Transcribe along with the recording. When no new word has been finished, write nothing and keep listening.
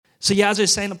So yeah, as I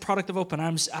was saying, the product of Open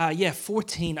Arms,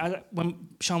 14. When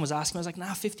Sean was asking me, I was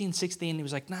like, 15, 16. He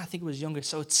was like, I think it was younger.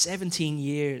 So it's 17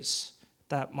 years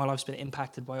that my life's been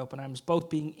impacted by Open Arms, both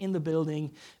being in the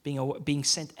building, being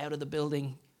sent out of the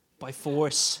building by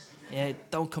force. Yeah,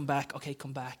 don't come back. Okay,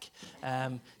 come back.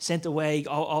 Sent away,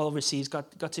 all overseas.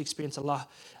 Got to experience a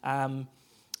lot. And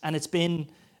it's been,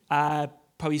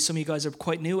 probably some of you guys are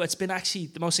quite new. It's been actually,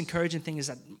 the most encouraging thing is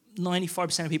that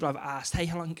 95% of people I've asked, hey,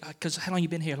 how long you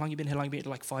been here? How long you been here?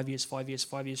 Like 5 years.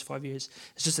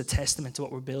 It's just a testament to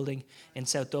what we're building in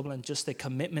South Dublin, just the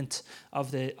commitment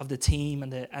of the team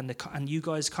and you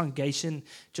guys, congregation,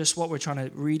 just what we're trying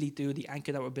to really do, the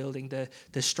anchor that we're building,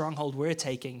 the stronghold we're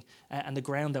taking, and the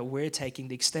ground that we're taking,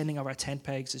 the extending of our tent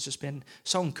pegs has just been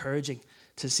so encouraging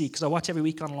to see, because I watch every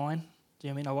week online. Do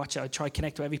you know what I mean? I watch it. I try to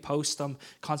connect to every post. I'm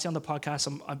constantly on the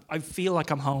podcast. I feel like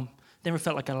I'm home. Never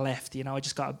felt like I left. I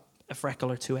just got a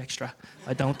freckle or two extra.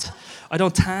 I don't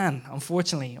tan.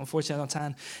 Unfortunately, I don't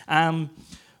tan.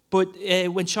 But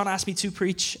when Sean asked me to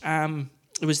preach, I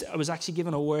was actually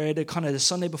given a word kind of the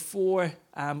Sunday before,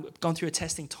 going through a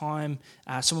testing time.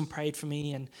 Someone prayed for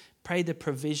me and prayed the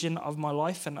provision of my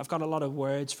life, and I've got a lot of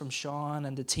words from Sean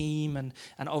and the team, and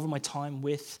over my time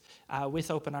with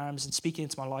Open Arms and speaking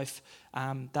into my life,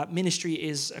 that ministry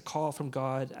is a call from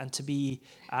God, and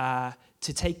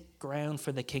to take ground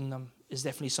for the kingdom is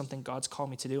definitely something God's called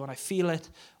me to do, and I feel it.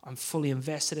 I'm fully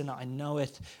invested in it. I know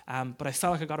it, but I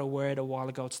felt like I got a word a while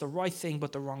ago. It's the right thing,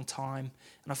 but the wrong time,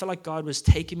 and I felt like God was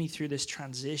taking me through this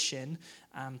transition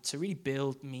to really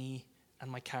build me and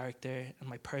my character and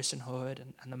my personhood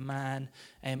and the man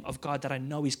of God that I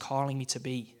know He's calling me to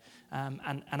be.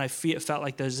 And I felt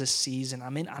like there's this season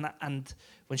I'm in. And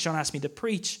when Sean asked me to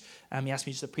preach, he asked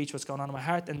me just to preach what's going on in my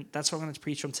heart. And that's what I'm going to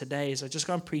preach from today. Is I just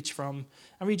going to preach from,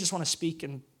 I really just want to speak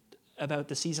about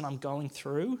the season I'm going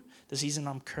through, the season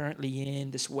I'm currently in,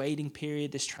 this waiting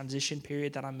period, this transition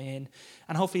period that I'm in.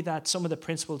 And hopefully that some of the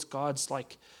principles God's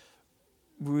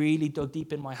really dug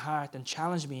deep in my heart and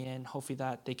challenged me in, hopefully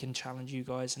that they can challenge you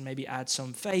guys and maybe add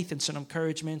some faith and some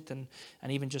encouragement and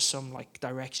even just some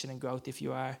direction and growth if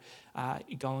you are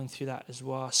going through that as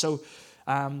well. So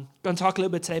I'm going to talk a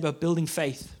little bit today about building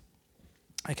faith.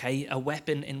 Okay, a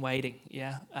weapon in waiting,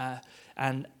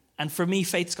 and for me,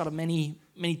 faith's got many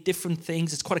different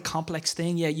things. It's quite a complex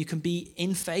thing. Yeah, you can be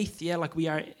in faith. Yeah, like we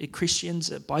are Christians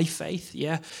by faith.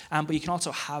 Yeah, but you can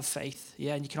also have faith.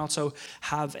 Yeah, and you can also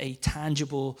have a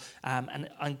tangible.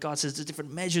 And God says there's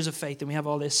different measures of faith, and we have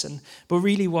all this. But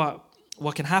really, what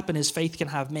can happen is faith can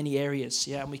have many areas.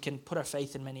 Yeah, and we can put our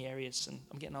faith in many areas. And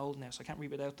I'm getting old now, so I can't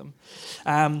read without them.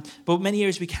 But many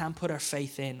areas we can put our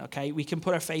faith in. Okay, we can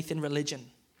put our faith in religion.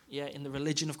 Yeah, in the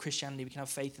religion of Christianity, we can have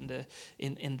faith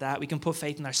in that. We can put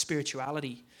faith in our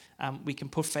spirituality. We can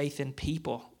put faith in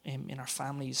people, in our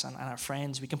families and our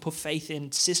friends. We can put faith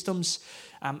in systems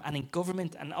and in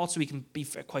government, and also we can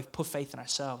put faith in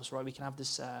ourselves, right? We can have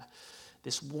this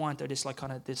want or this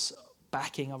this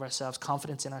backing of ourselves,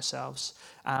 confidence in ourselves.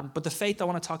 But the faith I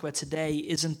want to talk about today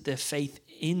isn't the faith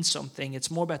in something. It's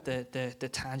more about the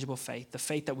tangible faith, the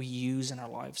faith that we use in our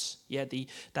lives. Yeah,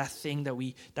 that thing that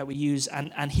we use.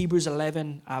 And Hebrews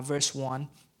 11 verse 1.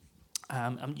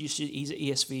 I'm used to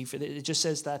ESV for it. It just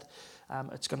says that.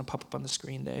 It's going to pop up on the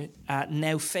screen there.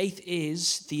 Now faith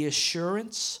is the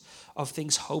assurance of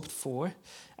things hoped for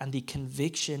and the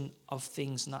conviction of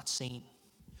things not seen.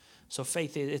 So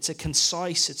faith, it's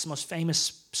the most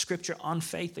famous scripture on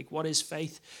faith. Like, what is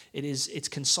faith? It's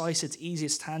concise, it's easy,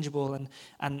 it's tangible.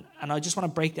 And I just want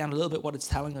to break down a little bit what it's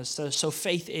telling us. So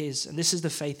faith is, and this is the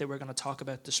faith that we're going to talk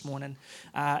about this morning.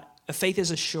 Faith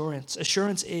is assurance.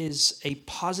 Assurance is a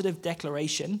positive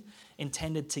declaration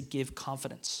intended to give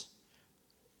confidence.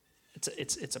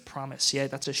 It's a promise, yeah,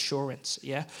 that's assurance,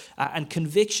 yeah. And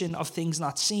conviction of things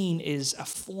not seen is a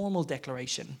formal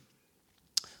declaration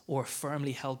or a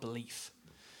firmly held belief.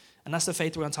 And that's the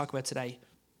faith we're going to talk about today.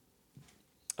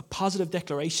 A positive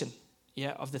declaration,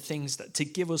 yeah, of the things that to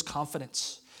give us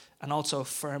confidence, and also a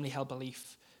firmly held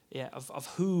belief, yeah, of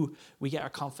who we get our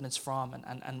confidence from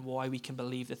and why we can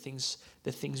believe the things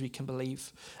we can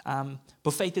believe.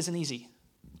 But faith isn't easy.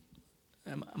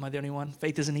 Am I the only one?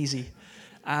 Faith isn't easy.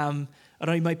 I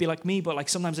know you might be like me, but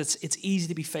sometimes it's easy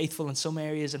to be faithful in some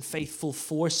areas and faithful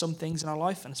for some things in our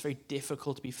life, and it's very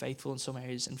difficult to be faithful in some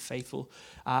areas and faithful.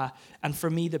 And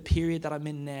for me, the period that I'm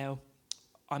in now,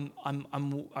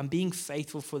 I'm being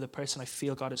faithful for the person I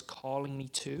feel God is calling me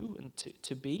to and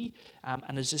to be.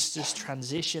 And there's just this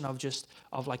transition of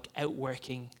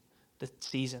outworking the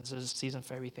seasons. There's a season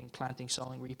for everything: planting,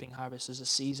 sowing, reaping, harvest. There's a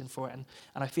season for it, and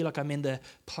I feel like I'm in the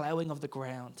plowing of the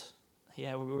ground.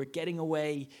 Yeah, we're getting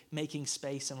away, making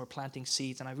space, and we're planting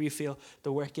seeds. And I really feel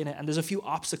the work in it. And there's a few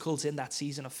obstacles in that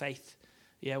season of faith.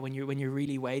 Yeah, when you're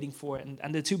really waiting for it.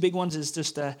 And the two big ones is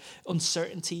just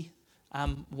uncertainty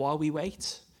while we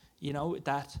wait. You know,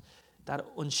 that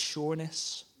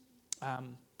unsureness.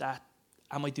 That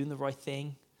am I doing the right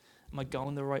thing? Am I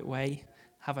going the right way?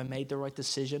 Have I made the right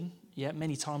decision? Yeah,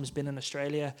 many times been in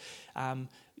Australia,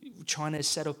 trying to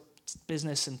set up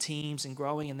business and teams and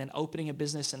growing, and then opening a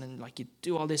business, and then like you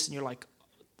do all this and you're like,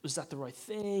 was that the right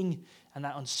thing? And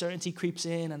that uncertainty creeps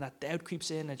in, and that doubt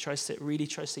creeps in, and tries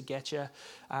to get you.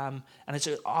 And it's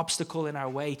an obstacle in our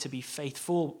way to be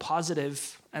faithful,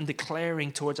 positive, and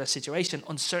declaring towards our situation.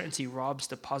 Uncertainty robs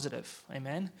the positive.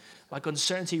 Amen. Like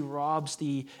uncertainty robs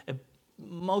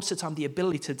most of the time the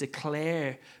ability to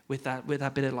declare with that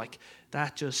bit of like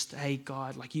that. Just, hey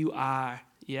God, like you are.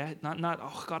 Yeah, not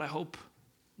oh God, I hope.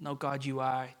 No, God, you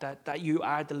are. That you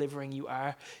are delivering. You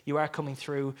are coming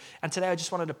through. And today I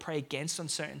just wanted to pray against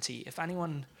uncertainty. If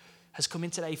anyone has come in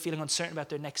today feeling uncertain about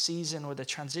their next season or the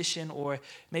transition, or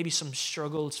maybe some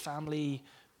struggles, family,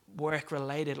 work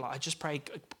related, like I just pray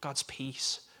God's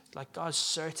peace, like God's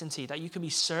certainty, that you can be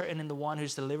certain in the one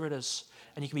who's delivered us.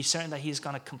 And you can be certain that he's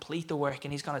going to complete the work,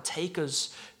 and he's going to take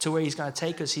us to where he's going to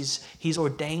take us. He's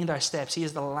ordained our steps. He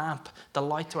is the lamp, the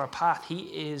light to our path. He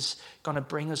is going to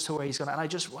bring us to where he's going to. And I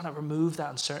just want to remove that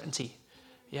uncertainty.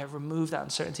 Yeah, remove that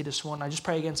uncertainty this morning. I just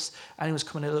pray against anyone who's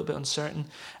coming a little bit uncertain.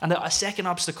 And a second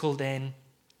obstacle then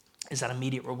is that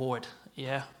immediate reward.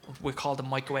 Yeah, we're called the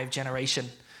microwave generation.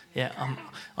 Yeah,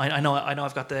 I know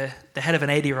I've got the head of an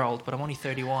 80-year-old, but I'm only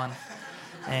 31.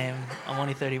 I'm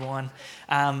only 31.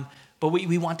 But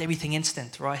we want everything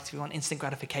instant, right? We want instant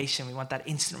gratification. We want that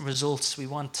instant results. We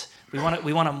want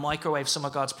to microwave some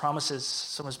of God's promises,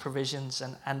 some of his provisions,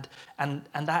 and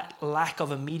that lack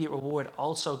of immediate reward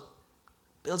also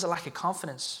builds a lack of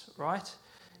confidence, right?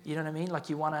 You know what I mean? Like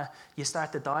you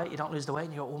start the diet, you don't lose the weight,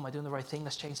 and you go, oh, am I doing the right thing?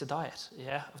 Let's change the diet.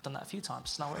 Yeah, I've done that a few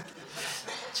times. It's not working.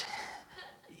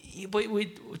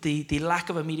 But the lack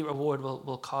of immediate reward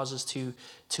will cause us to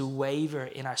waver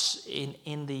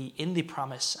in the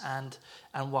promise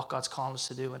and what God's calling us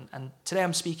to do. And today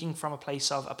I'm speaking from a place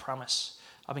of a promise.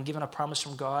 I've been given a promise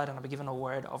from God, and I've been given a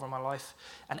word over my life.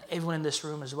 And everyone in this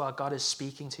room as well, God is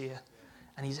speaking to you,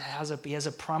 and He has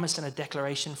a promise and a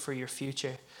declaration for your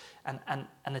future. And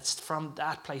it's from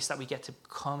that place that we get to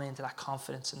come into that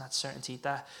confidence and that certainty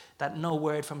that no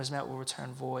word from his mouth will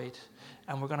return void.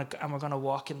 And we're gonna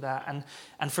walk in that.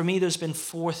 And for me, there's been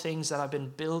 4 things that I've been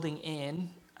building in,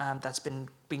 that's been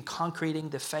concreting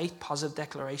the faith, positive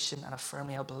declaration, and a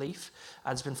firmly held belief.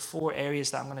 There's been 4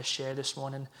 areas that I'm going to share this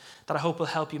morning that I hope will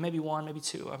help you. Maybe 1, maybe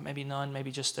 2, or maybe none.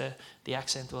 Maybe just the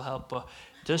accent will help. But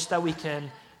just that we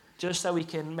can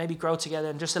maybe grow together,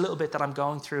 and just a little bit that I'm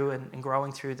going through and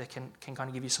growing through that can kind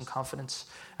of give you some confidence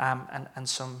and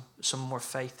some more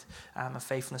faith and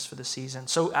faithfulness for the season.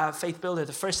 So Faith Builder,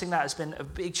 the first thing that has been a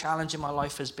big challenge in my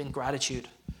life has been gratitude.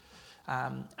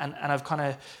 And I've kind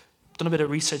of done a bit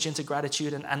of research into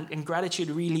gratitude, and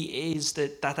gratitude really is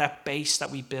that base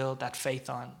that we build that faith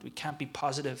on. We can't be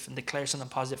positive and declare something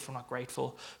positive if we're not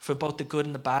grateful for both the good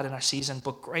and the bad in our season,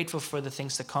 but grateful for the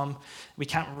things to come. We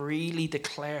can't really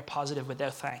declare positive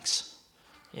without thanks.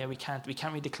 Yeah, we can't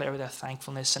really declare without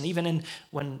thankfulness. And even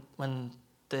when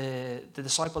the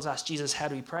disciples asked Jesus, how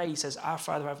do we pray? He says, our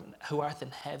Father who art in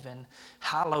heaven,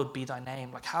 hallowed be thy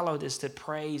name. Like hallowed is to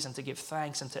praise and to give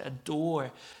thanks and to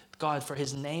adore God for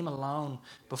his name alone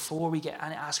before we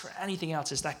ask for anything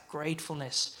else. Is that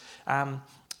gratefulness.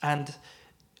 And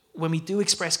when we do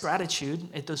express gratitude,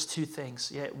 it does 2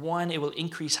 things. Yeah, 1, it will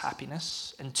increase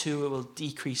happiness, and 2, it will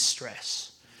decrease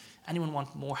stress. Anyone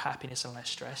want more happiness and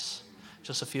less stress?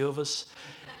 Just a few of us.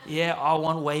 Yeah, I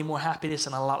want way more happiness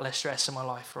and a lot less stress in my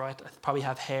life, right? I'd probably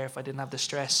have hair if I didn't have the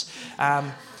stress.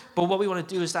 But what we want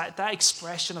to do is that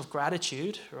expression of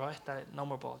gratitude, right? No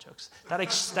more ball jokes.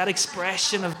 That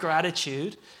expression of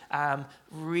gratitude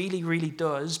really, really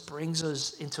brings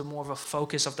us into more of a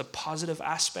focus of the positive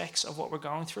aspects of what we're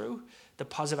going through, the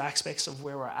positive aspects of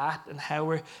where we're at and how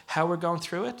we're going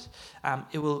through it.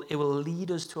 It will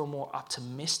lead us to a more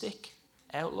optimistic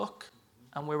outlook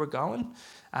on where we're going,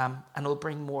 and it'll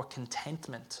bring more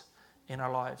contentment in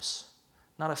our lives,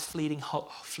 not a fleeting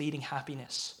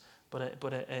happiness, but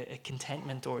a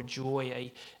contentment or a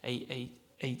joy, a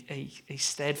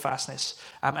steadfastness.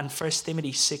 And 1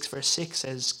 Timothy 6 verse 6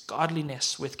 says,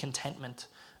 godliness with contentment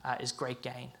is great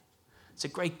gain. It's a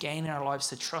great gain in our lives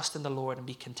to trust in the Lord and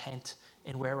be content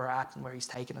in where we're at and where he's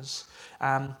taken us.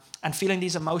 And feeling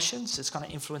these emotions, it's going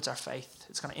to influence our faith.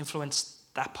 It's going to influence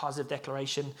that positive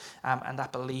declaration and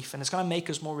that belief. And it's going to make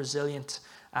us more resilient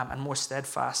and more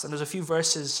steadfast. And there's a few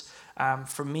verses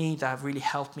for me that have really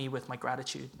helped me with my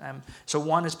gratitude. So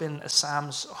one has been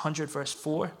Psalms 100 verse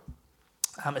 4.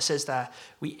 It says that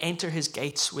we enter his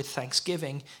gates with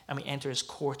thanksgiving and we enter his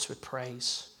courts with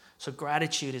praise. So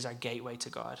gratitude is our gateway to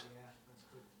God.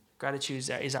 Gratitude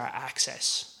is our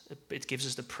access. It gives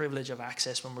us the privilege of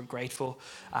access when we're grateful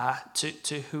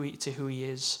to who he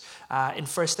is. In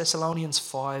 1 Thessalonians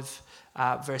 5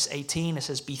 verse 18, it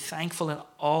says, be thankful in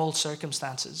all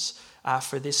circumstances,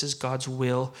 for this is God's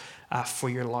will for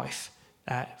your life,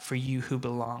 for you who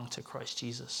belong to Christ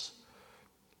Jesus.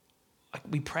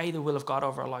 We pray the will of God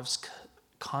over our lives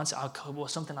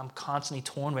something I'm constantly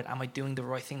torn with. Am I doing the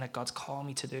right thing that God's called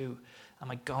me to do?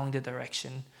 Am I going the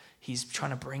direction he's trying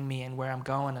to bring me in where I'm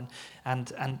going?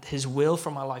 And his will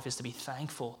for my life is to be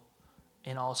thankful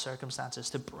in all circumstances,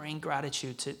 to bring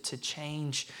gratitude, to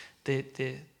change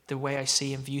the way I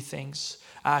see and view things.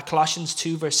 Colossians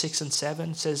 2 verse 6 and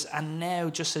 7 says, and now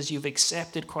just as you've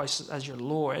accepted Christ as your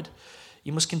Lord,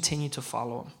 you must continue to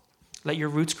follow him. Let your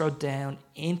roots grow down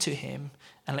into him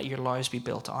and let your lives be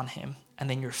built on him. And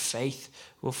then your faith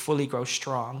will fully grow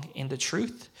strong in the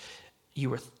truth you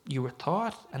were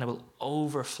taught, and it will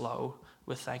overflow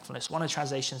with thankfulness. One of the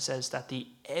translations says that the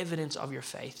evidence of your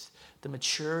faith, the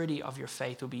maturity of your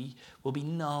faith will be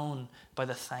known by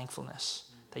the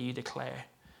thankfulness that you declare.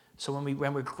 So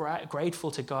when we're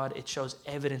grateful to God, it shows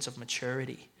evidence of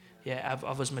maturity.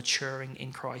 Of us maturing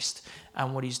in Christ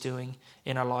and what he's doing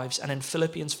in our lives. And in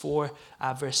Philippians 4,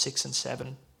 verse 6 and 7,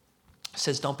 it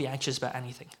says, don't be anxious about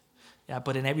anything.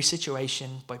 But in every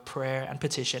situation, by prayer and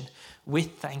petition,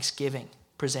 with thanksgiving,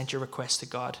 present your requests to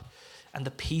God. And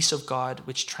the peace of God,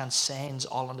 which transcends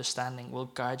all understanding, will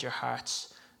guard your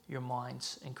hearts, your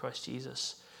minds in Christ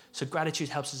Jesus. So gratitude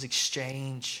helps us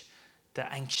exchange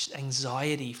the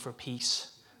anxiety for peace.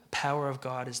 Power of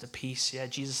God is the peace.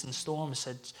 Jesus in the storm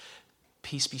said,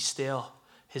 peace be still.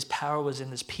 His power was in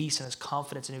his peace and his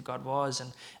confidence in who God was,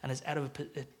 and it's out of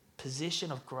a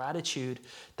position of gratitude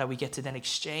that we get to then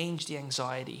exchange the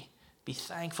anxiety, be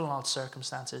thankful in all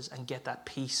circumstances, and get that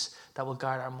peace that will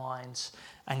guard our minds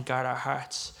and guard our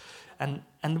hearts.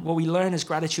 And what we learn is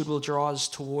gratitude will draw us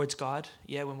towards God.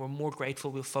 When we're more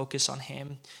grateful, we'll focus on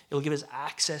him. It will give us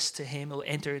access to him. It will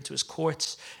enter into his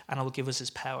courts, and it will give us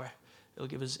his power.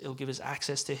 It'll give us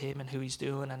access to him and who he's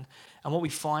doing. And what we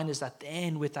find is that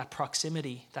then with that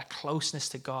proximity, that closeness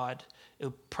to God,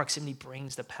 proximity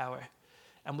brings the power.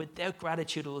 And without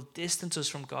gratitude, it will distance us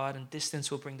from God, and distance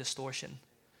will bring distortion.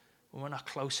 When we're not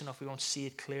close enough, we won't see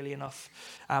it clearly enough.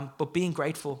 But being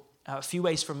grateful, a few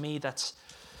ways for me that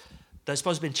I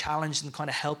suppose have been challenged and kind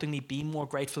of helping me be more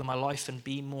grateful in my life and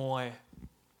being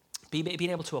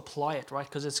able to apply it, right?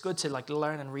 Because it's good to like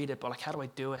learn and read it, but like how do I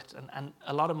do it? And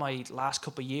a lot of my last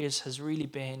couple of years has really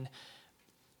been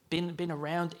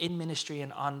around in ministry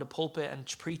and on the pulpit and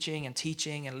preaching and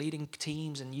teaching and leading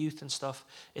teams and youth and stuff.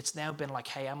 It's now been like,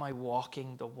 hey, am I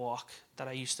walking the walk that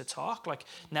I used to talk? Like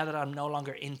now that I'm no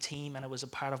longer in team and it was a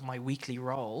part of my weekly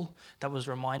role, that was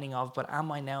reminding of, but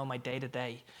am I now in my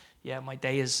day-to-day? My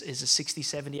day is a 60,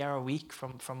 70 hour week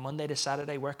from Monday to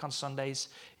Saturday, work on Sundays.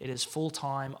 It is full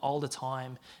time, all the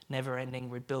time, never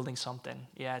ending. We're building something.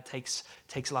 It takes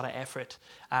a lot of effort.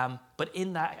 But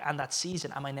in that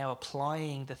season, am I now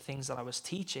applying the things that I was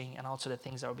teaching and also the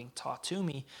things that were being taught to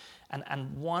me?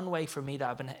 And one way for me that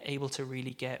I've been able to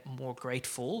really get more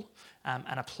grateful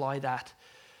and apply that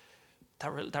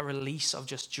release of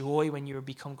just joy when you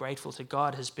become grateful to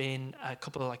God has been a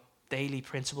couple of daily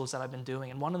principles that I've been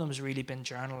doing, and one of them has really been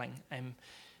journaling. And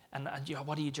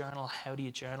what do you journal? How do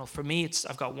you journal? For me,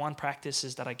 I've got one practice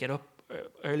is that I get up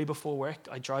early before work.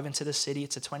 I drive into the city.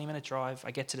 It's a 20-minute drive.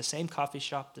 I get to the same coffee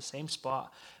shop, the same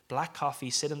spot, black coffee,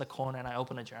 sit in the corner, and I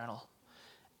open a journal.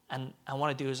 And what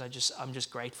I do is I'm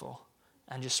just grateful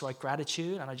and just write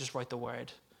gratitude, and I just write the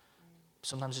word.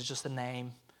 Sometimes it's just a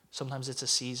name. Sometimes it's a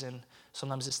season.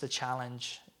 Sometimes it's the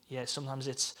challenge. Sometimes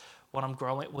it's what I'm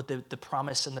growing with, the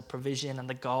promise and the provision and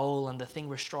the goal and the thing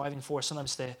we're striving for.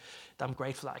 Sometimes I'm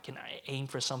grateful that I can aim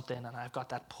for something and I've got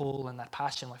that pull and that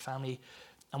passion, my family.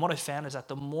 And what I found is that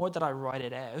the more that I write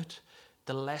it out,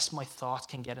 the less my thoughts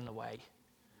can get in the way.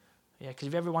 Because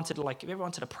if you ever wanted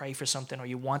to pray for something or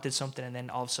you wanted something and then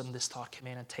all of a sudden this thought came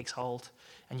in and takes hold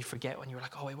and you forget when you were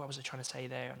like, oh wait, what was I trying to say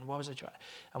there? And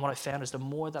what I found is the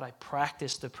more that I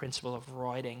practiced the principle of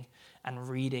writing and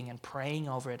reading and praying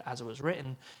over it as it was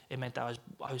written, it meant that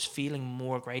I was feeling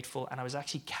more grateful, and I was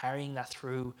actually carrying that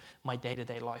through my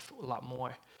day-to-day life a lot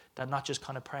more. That not just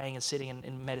kind of praying and sitting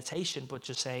in meditation, but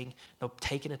just saying, no,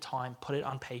 taking the time, put it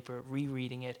on paper,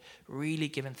 rereading it, really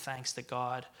giving thanks to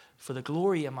God for the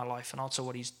glory in my life and also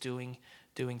what he's doing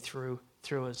through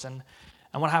us.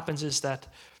 And what happens is that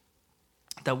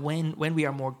when we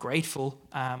are more grateful,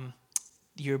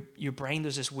 your brain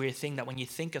does this weird thing that when you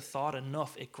think a thought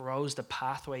enough, it grows the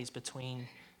pathways between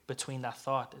that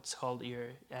thought. It's called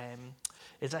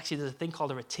it's actually, there's a thing called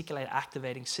the reticulate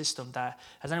activating system. That,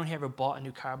 has anyone here ever bought a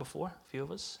new car before? A few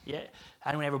of us, yeah.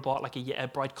 Anyone ever bought like a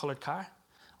bright colored car?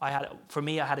 I had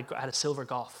a silver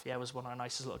Golf. Yeah, it was one of our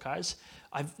nicest little cars.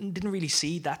 I didn't really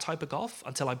see that type of Golf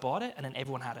until I bought it, and then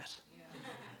everyone had it. Yeah.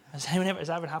 Has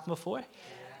that ever happened before? Yeah.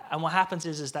 And what happens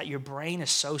is that your brain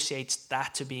associates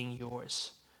that to being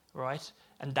yours, right?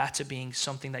 And that to being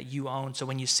something that you own. So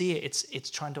when you see it, it's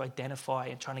trying to identify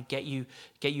and trying to get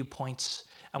you points.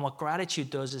 And what gratitude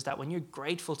does is that when you're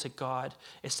grateful to God,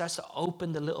 it starts to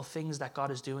open the little things that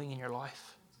God is doing in your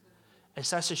life. It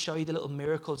starts to show you the little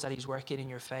miracles that he's working in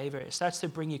your favor. It starts to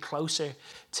bring you closer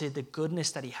to the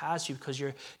goodness that he has you, because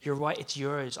you're right, it's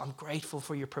yours. I'm grateful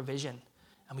for your provision,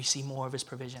 and we see more of his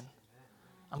provision.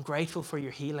 I'm grateful for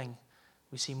your healing.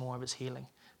 We see more of his healing.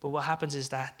 But what happens is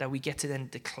that we get to then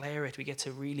declare it. We get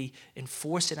to really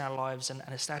enforce it in our lives, and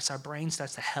our brain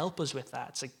starts to help us with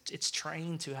that. It's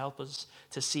trained to help us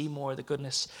to see more of the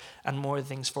goodness and more of the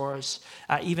things for us.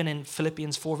 Even in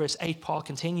Philippians 4 verse 8, Paul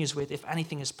continues with, if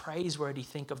anything is praiseworthy,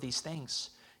 think of these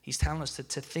things. He's telling us to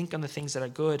think on the things that are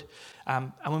good.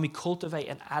 And when we cultivate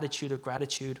an attitude of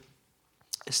gratitude,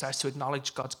 it starts to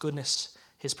acknowledge God's goodness,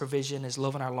 his provision, his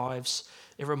love in our lives.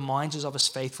 It reminds us of his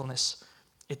faithfulness.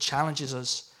 It challenges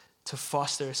us to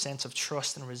foster a sense of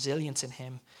trust and resilience in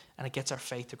him, and it gets our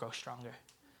faith to grow stronger.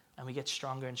 And we get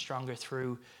stronger and stronger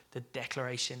through the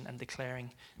declaration and declaring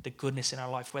the goodness in our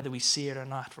life, whether we see it or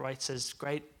not, right? It says,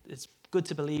 great, it's good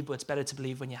to believe, but it's better to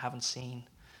believe when you haven't seen.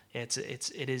 It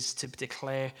is to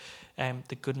declare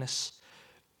the goodness.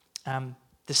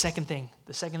 The second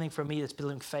thing for me that's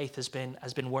building faith has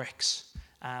been works.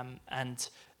 And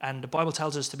the Bible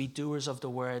tells us to be doers of the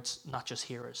words, not just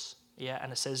hearers. Yeah,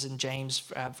 and it says in James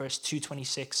verse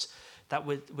 2:26 that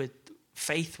with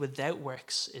faith without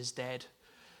works is dead.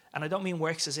 And I don't mean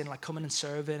works as in like coming and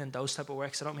serving and those type of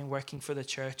works. I don't mean working for the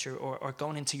church or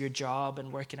going into your job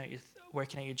and working at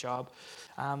your job.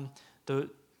 The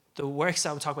works that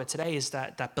I would talk about today is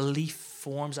that belief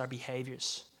forms our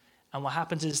behaviors. And what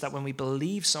happens is that when we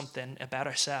believe something about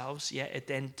ourselves, it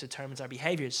then determines our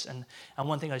behaviors. And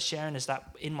one thing I was sharing is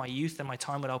that in my youth and my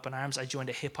time with Open Arms, I joined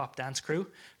a hip-hop dance crew.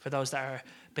 For those that have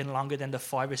been longer than the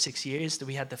 5 or 6 years, that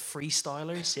we had the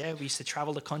freestylers. Yeah, we used to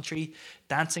travel the country,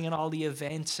 dancing at all the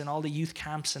events and all the youth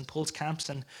camps and pulse camps.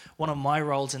 And one of my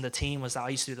roles in the team was that I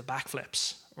used to do the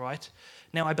backflips, right?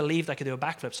 Now, I believed I could do a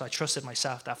backflip, so I trusted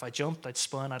myself that if I jumped, I'd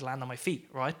spin, I'd land on my feet,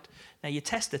 right? Now, you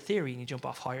test the theory and you jump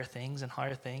off higher things,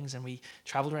 and we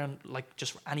traveled around like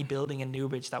just any building in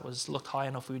Newbridge that looked high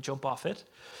enough, we would jump off it.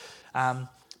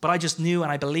 But I just knew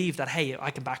and I believed that, hey,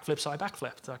 I can backflip, so I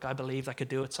backflipped. Like, I believed I could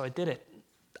do it, so I did it.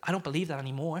 I don't believe that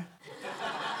anymore.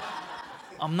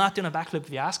 I'm not doing a backflip if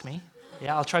you ask me.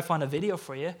 Yeah, I'll try to find a video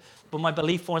for you. But my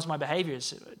belief forms my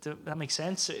behaviors. Does that make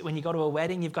sense? When you go to a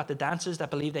wedding, you've got the dancers that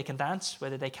believe they can dance,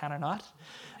 whether they can or not.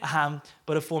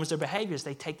 But it forms their behaviors.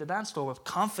 They take the dance floor with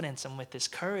confidence and with this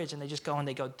courage, and they just go and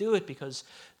they go do it because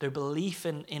their belief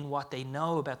in what they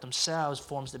know about themselves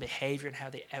forms the behavior and how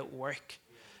they outwork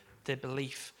the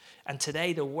belief. And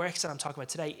today, the works that I'm talking about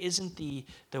today isn't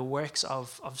the works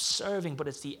of serving, but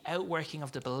it's the outworking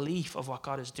of the belief of what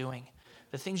God is doing.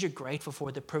 The things you're grateful for,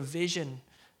 the provision.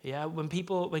 Yeah, when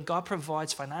God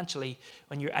provides financially,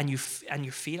 you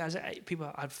feel as people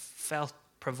I've felt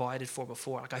provided for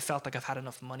before. Like I felt like I've had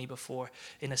enough money before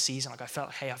in a season. Like I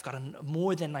felt, hey, I've got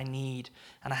more than I need,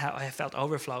 and I felt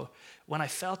overflow. When I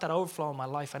felt that overflow in my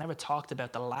life, I never talked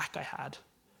about the lack I had.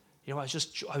 You know, I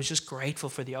was just grateful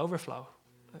for the overflow.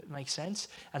 It makes sense.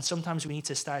 And sometimes we need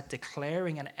to start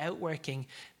declaring and outworking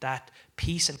that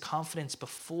peace and confidence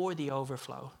before the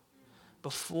overflow.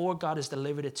 Before God has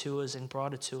delivered it to us and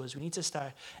brought it to us, we need to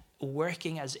start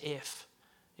working as if,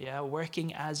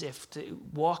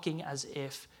 walking as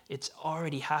if it's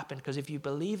already happened. Because if you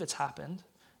believe it's happened,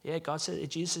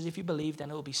 Jesus says, if you believe,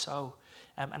 then it will be so.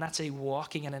 And that's a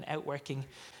walking and an outworking.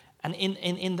 And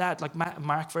in that, like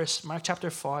Mark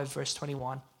chapter 5, verse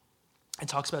 21, it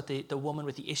talks about the woman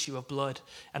with the issue of blood.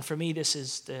 And for me, this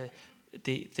is the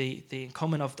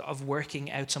incumbent of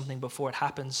working out something before it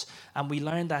happens. And we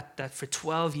learned that for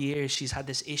 12 years she's had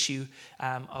this issue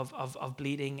of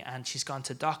bleeding, and she's gone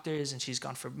to doctors and she's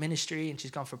gone for ministry and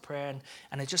she's gone for prayer,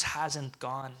 and it just hasn't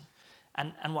gone.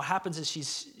 And what happens is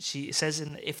she says,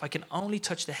 if I can only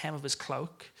touch the hem of his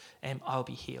cloak, I'll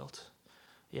be healed.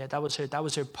 Yeah, that was her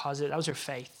positive, that was her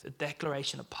faith, a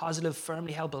declaration, a positive,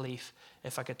 firmly held belief.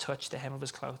 If I could touch the hem of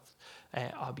his cloak,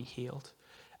 I'll be healed.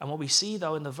 And what we see,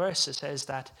 though, in the verse, it says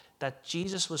that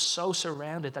Jesus was so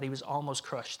surrounded that he was almost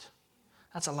crushed.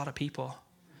 That's a lot of people.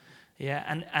 Yeah,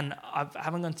 and I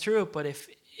haven't gone through it, but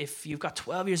if you've got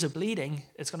 12 years of bleeding,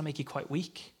 it's going to make you quite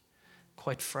weak,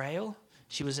 quite frail.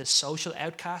 She was a social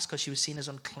outcast because she was seen as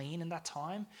unclean in that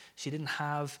time. She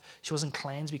wasn't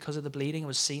cleansed because of the bleeding. It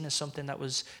was seen as something that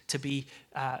was to be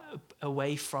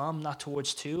away from, not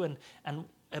towards to. And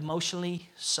emotionally,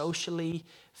 socially,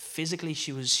 physically,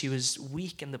 she was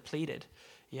weak and depleted.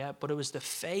 Yeah, but it was the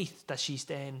faith that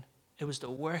it was the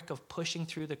work of pushing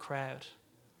through the crowd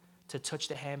to touch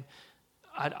the hem.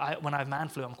 When I have man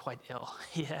flu, I'm quite ill.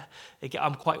 Yeah,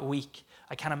 I'm quite weak.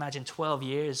 I can't imagine 12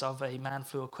 years of a man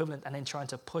flu equivalent and then trying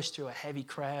to push through a heavy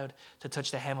crowd to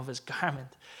touch the hem of his garment.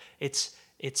 It's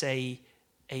a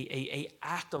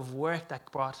act of work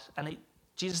that brought, and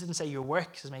Jesus didn't say your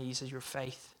work has made you, he says your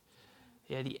faith.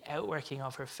 Yeah, the outworking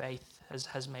of her faith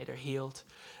has made her healed.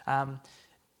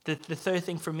 The third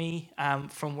thing for me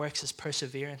from works is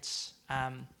perseverance.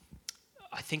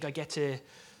 I think I get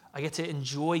to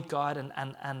enjoy God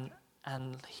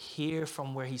and hear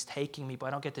from where he's taking me, but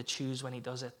I don't get to choose when he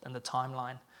does it and the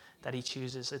timeline that he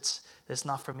chooses. It's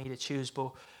not for me to choose,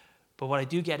 but what I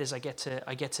do get is I get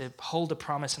to hold the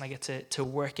promise and I get to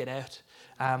work it out.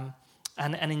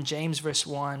 And in James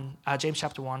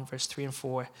chapter 1, verse 3 and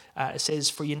 4, it says,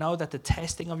 "For you know that the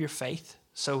testing of your faith,"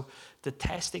 so the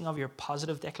testing of your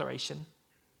positive declaration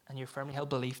and your firmly held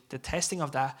belief, the testing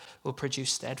of that will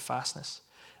produce steadfastness.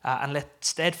 And let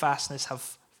steadfastness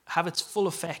have its full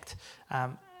effect,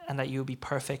 and that you'll be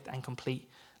perfect and complete,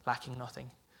 lacking nothing.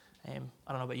 I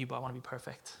don't know about you, but I want to be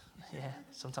perfect. Yeah,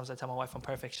 sometimes I tell my wife I'm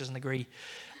perfect; she doesn't agree.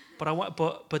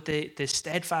 But the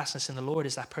steadfastness in the Lord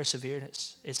is that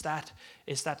perseverance. It's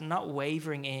that not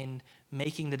wavering in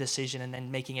making the decision and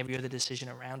then making every other decision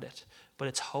around it. But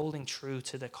it's holding true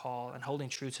to the call and holding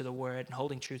true to the word and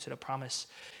holding true to the promise.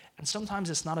 And sometimes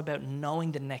it's not about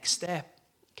knowing the next step.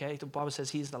 Okay, the Bible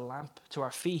says he's the lamp to our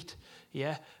feet.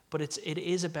 Yeah, but it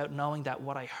is about knowing that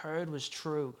what I heard was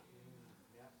true.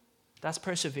 That's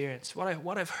perseverance.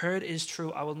 What I've heard is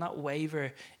true. I will not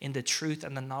waver in the truth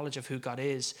and the knowledge of who God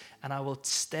is, and I will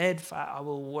I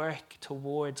will work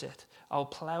towards it. I'll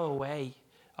plow away.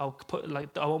 I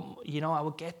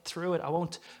will get through it. I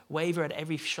won't waver at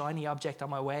every shiny object on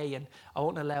my way, and I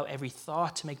won't allow every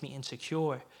thought to make me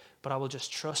insecure. But I will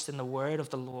just trust in the word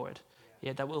of the Lord.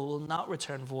 Yeah, that will not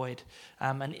return void.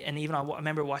 And even I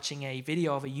remember watching a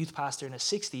video of a youth pastor in his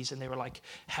 60s, and they were like,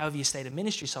 "How have you stayed in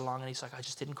ministry so long?" And he's like, "I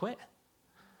just didn't quit."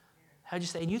 "How did you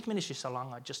stay in youth ministry so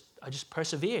long?" I just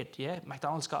persevered. Yeah,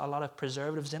 McDonald's got a lot of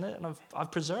preservatives in it, and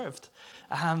I've preserved.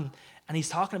 And he's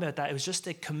talking about that. It was just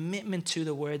a commitment to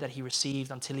the word that he received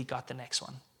until he got the next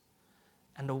one.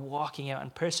 And the walking out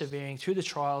and persevering through the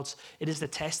trials, it is the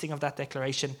testing of that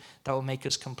declaration that will make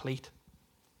us complete.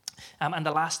 And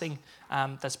the last thing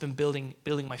that's been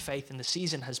building my faith in the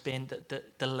season has been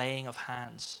the laying of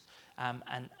hands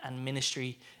and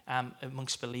ministry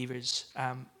amongst believers.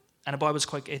 And the Bible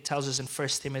it tells us in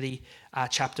 1 Timothy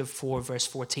chapter 4, verse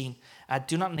 14,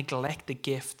 "Do not neglect the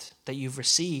gift that you've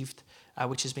received,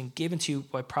 which has been given to you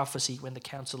by prophecy when the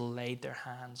council laid their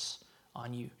hands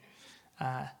on you."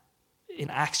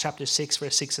 In Acts chapter 6,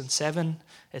 verse 6 and 7,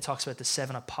 it talks about the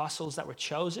 7 apostles that were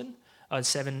chosen,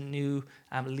 7 new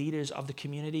leaders of the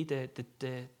community.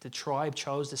 The tribe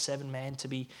chose the 7 men to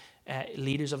be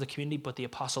leaders of the community, but the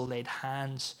apostle laid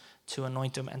hands to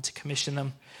anoint them and to commission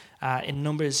them. In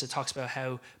Numbers, it talks about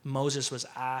how Moses was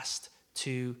asked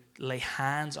to lay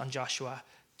hands on Joshua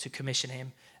to commission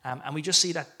him. And we just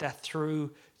see that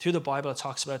through the Bible, it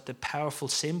talks about the powerful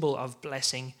symbol of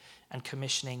blessing and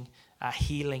commissioning,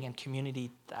 healing and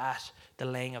community that the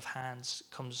laying of hands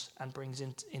comes and brings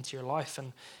into your life.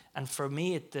 And for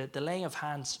me, the laying of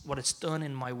hands, what it's done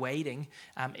in my waiting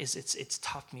is it's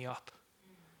topped me up.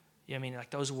 You know what I mean? Like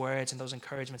those words and those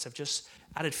encouragements have just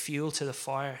added fuel to the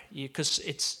fire. Because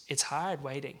it's hard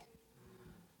waiting.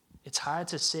 It's hard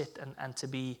to sit and to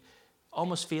be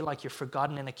almost feel like you're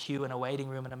forgotten in a queue in a waiting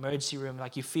room, an emergency room.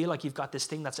 Like you feel like you've got this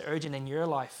thing that's urgent in your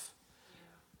life,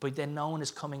 but then no one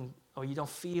is coming, or you don't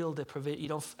feel the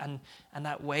provision. And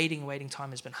that waiting time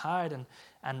has been hard.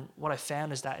 And what I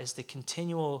found is the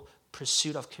continual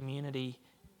pursuit of community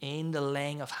in the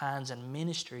laying of hands and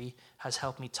ministry has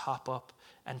helped me top up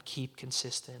and keep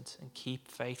consistent and keep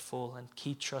faithful and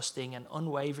keep trusting and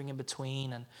unwavering in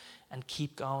between and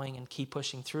keep going and keep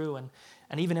pushing through.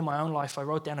 And even in my own life, I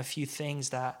wrote down a few things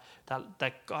that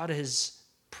God has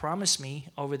promised me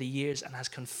over the years and has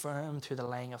confirmed through the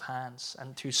laying of hands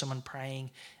and through someone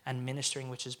praying and ministering,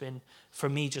 which has been for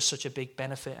me just such a big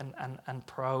benefit and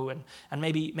pro. And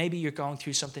maybe you're going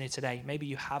through something today. Maybe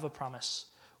you have a promise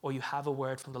or you have a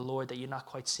word from the Lord that you're not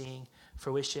quite seeing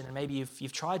fruition, and maybe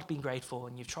you've tried being grateful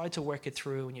and you've tried to work it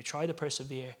through and you've tried to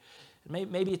persevere.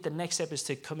 Maybe the next step is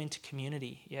to come into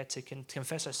community, to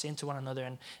confess our sin to one another,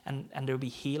 and there'll be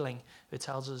healing. It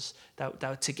tells us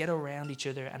that to get around each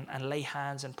other and lay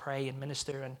hands and pray and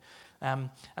minister. And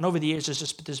over the years,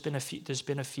 there's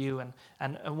been a few,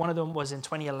 and one of them was in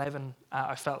 2011.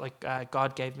 I felt like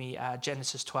God gave me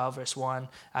Genesis 12 verse 1.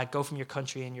 Go from your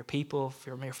country and your people,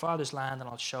 from your father's land, and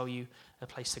I'll show you a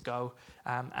place to go.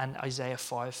 And Isaiah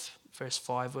 5 verse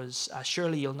 5 was,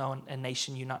 surely you'll know a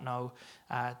nation you not know,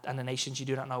 and the nations you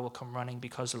do not know will come running,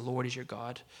 because the Lord is your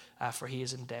God, for he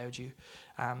has endowed you.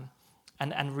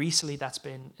 And recently, that's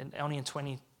been only in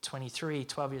 2023,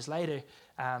 12 years later,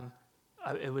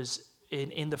 it was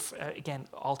in the again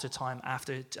altar time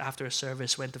after a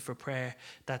service, went for prayer,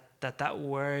 that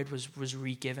word was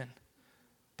re-given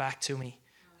back to me.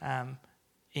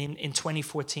 In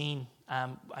 2014,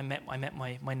 I met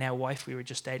my now wife. We were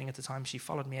just dating at the time. She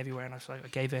followed me everywhere, and I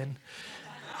gave in.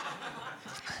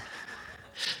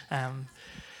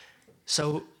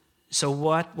 So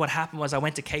what happened was I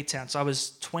went to Cape Town. So I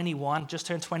was 21, just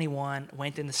turned 21,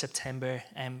 went in September.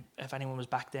 If anyone was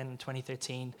back then in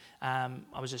 2013, I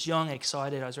was just young,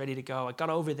 excited. I was ready to go. I got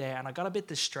over there and I got a bit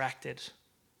distracted.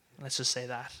 Let's just say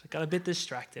that. I got a bit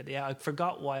distracted. Yeah, I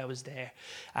forgot why I was there.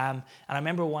 And I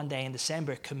remember one day in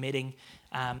December committing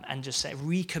and just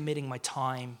recommitting my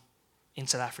time in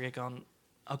South Africa, going,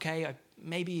 okay,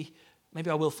 maybe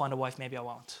I will find a wife, maybe I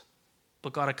won't.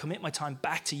 But God, I commit my time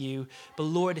back to you. But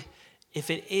Lord,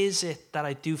 if it is it that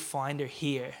I do find her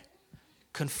here,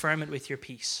 confirm it with your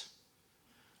peace.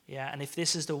 Yeah, and if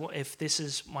this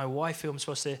is my wife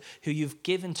who you've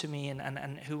given to me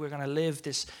and who we're going to live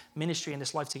this ministry and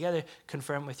this life together,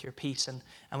 confirm with your peace. And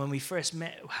when we first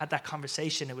had that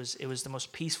conversation, it was the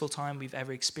most peaceful time we've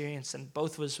ever experienced. And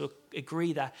both of us will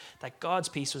agree that God's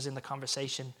peace was in the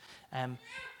conversation, and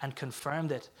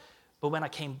confirmed it. But when I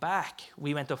came back,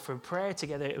 we went up for prayer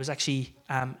together. It was actually,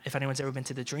 if anyone's ever been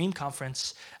to the Dream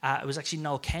Conference, it was actually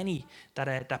Noel Kenny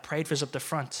that prayed for us up the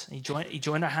front. He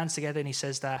joined our hands together, and he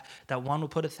says that one will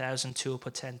put 1,000, two will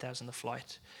put 10,000 to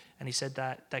flight. And he said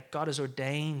that God has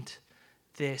ordained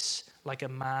this like a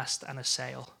mast and a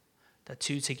sail, that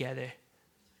two together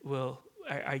are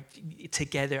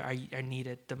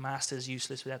needed. The mast is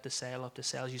useless without the sail. The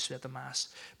sail is useless without the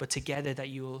mast. But together that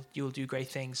you will do great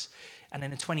things. And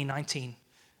then in 2019,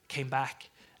 came back,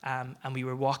 and we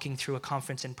were walking through a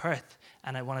conference in Perth,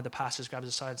 and one of the pastors grabs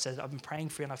us aside and says, I've been praying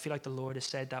for you, and I feel like the Lord has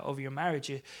said that over your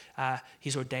marriage,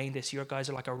 he's ordained this. Your guys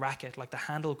are like a racket, like the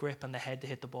handle grip and the head to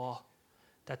hit the ball.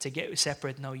 That to get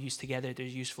separate, no use together, they're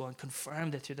useful, and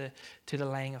confirmed it through the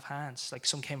laying of hands. Like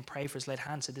some came and prayed for us, laid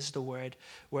hands, said, this is the word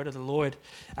of the Lord.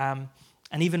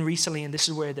 And even recently, and this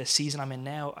is where the season I'm in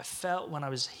now, I felt when I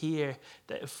was here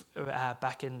that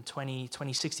back in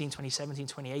 2016, 2017,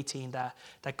 2018, that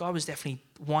God was definitely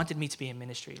wanted me to be in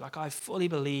ministry. Like I fully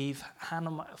believe, hand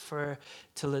on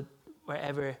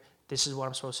wherever this is what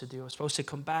I'm supposed to do. I'm supposed to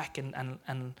come back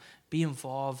and be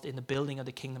involved in the building of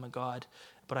the kingdom of God.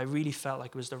 But I really felt like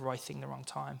it was the right thing, the wrong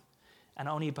time. And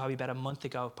only probably about a month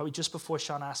ago, probably just before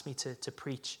Sean asked me to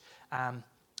preach,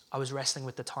 I was wrestling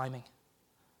with the timing.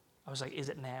 I was like, is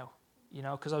it now?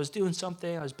 Because I was doing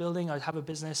something, I was building, I have a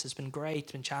business, it's been great,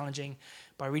 it's been challenging,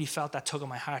 but I really felt that tug on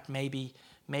my heart, maybe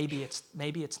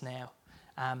it's now.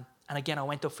 And again, I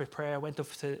went up for prayer, I went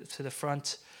up to the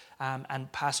front,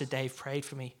 and Pastor Dave prayed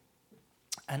for me.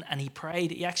 And he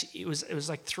prayed. It was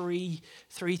like three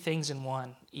things in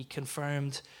one. He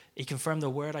confirmed the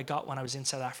word I got when I was in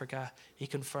South Africa. He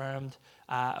confirmed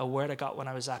a word I got when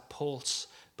I was at Pulse.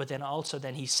 But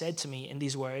then he said to me in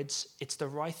these words, it's the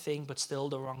right thing, but still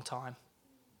the wrong time.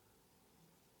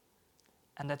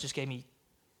 And that just gave me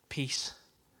peace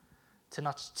to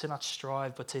not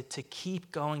strive, but to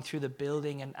keep going through the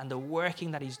building and the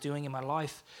working that he's doing in my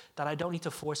life, that I don't need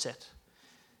to force it.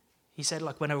 He said,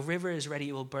 look, when a river is ready,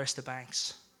 it will burst the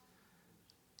banks.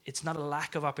 It's not a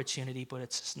lack of opportunity, but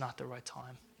it's just not the right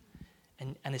time.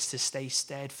 And it's to stay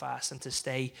steadfast and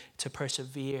to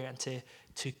persevere and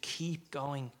to keep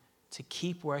going, to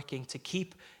keep working, to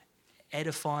keep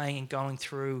edifying and going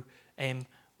through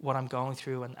what I'm going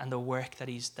through and the work that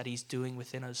he's doing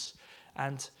within us.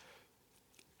 And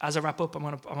as I wrap up, I'm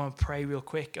gonna pray real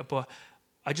quick. But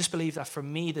I just believe that for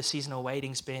me, the season of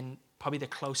waiting's been probably the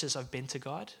closest I've been to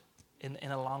God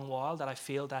in a long while, that I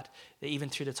feel that even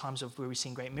through the times of where we've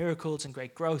seen great miracles and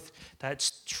great growth, that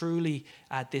it's truly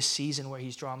this season where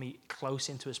he's drawn me close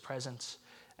into his presence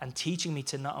and teaching me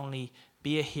to not only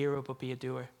be a hero, but be a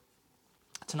doer.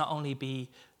 To not only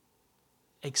be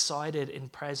excited in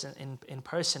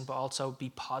person, but also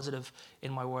be positive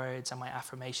in my words and my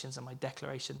affirmations and my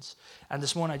declarations. And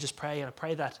this morning I just pray, and I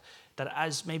pray that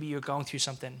as maybe you're going through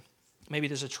something, maybe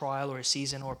there's a trial or a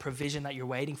season or a provision that you're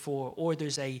waiting for, or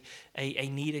there's a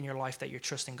need in your life that you're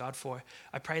trusting God for,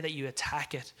 I pray that you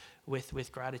attack it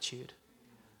with gratitude.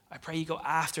 I pray you go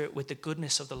after it with the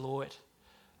goodness of the Lord.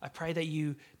 I pray that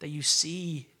you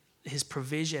see his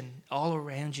provision all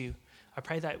around you. I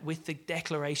pray that with the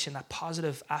declaration, that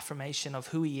positive affirmation of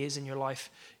who he is in your life,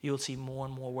 you'll see more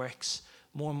and more works,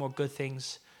 more and more good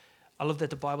things. I love that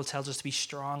the Bible tells us to be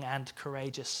strong and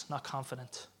courageous, not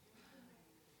confident.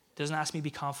 It doesn't ask me to be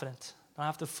confident. I don't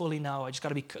have to fully know. I just got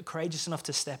to be courageous enough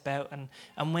to step out.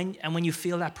 And when you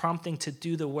feel that prompting to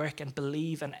do the work and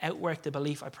believe and outwork the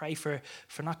belief, I pray for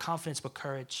not confidence but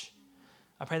courage.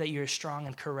 I pray that you're strong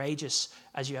and courageous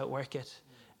as you outwork it,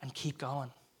 and keep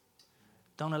going.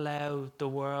 Don't allow the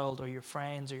world or your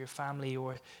friends or your family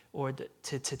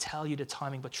to tell you the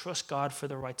timing, but trust God for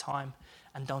the right time,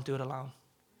 and don't do it alone.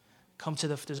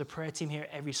 There's a prayer team here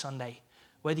every Sunday.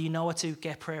 Whether you know what to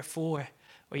get prayer for,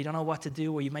 or you don't know what to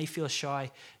do, or you may feel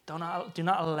shy, do not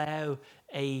allow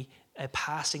a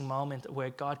passing moment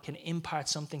where God can impart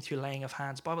something through laying of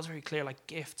hands. The Bible's very clear, like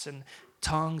gifts and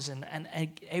tongues and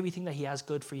everything that he has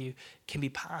good for you can be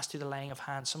passed through the laying of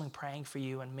hands, someone praying for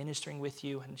you and ministering with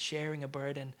you and sharing a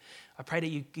burden. I pray that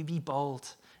you be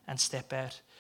bold and step out.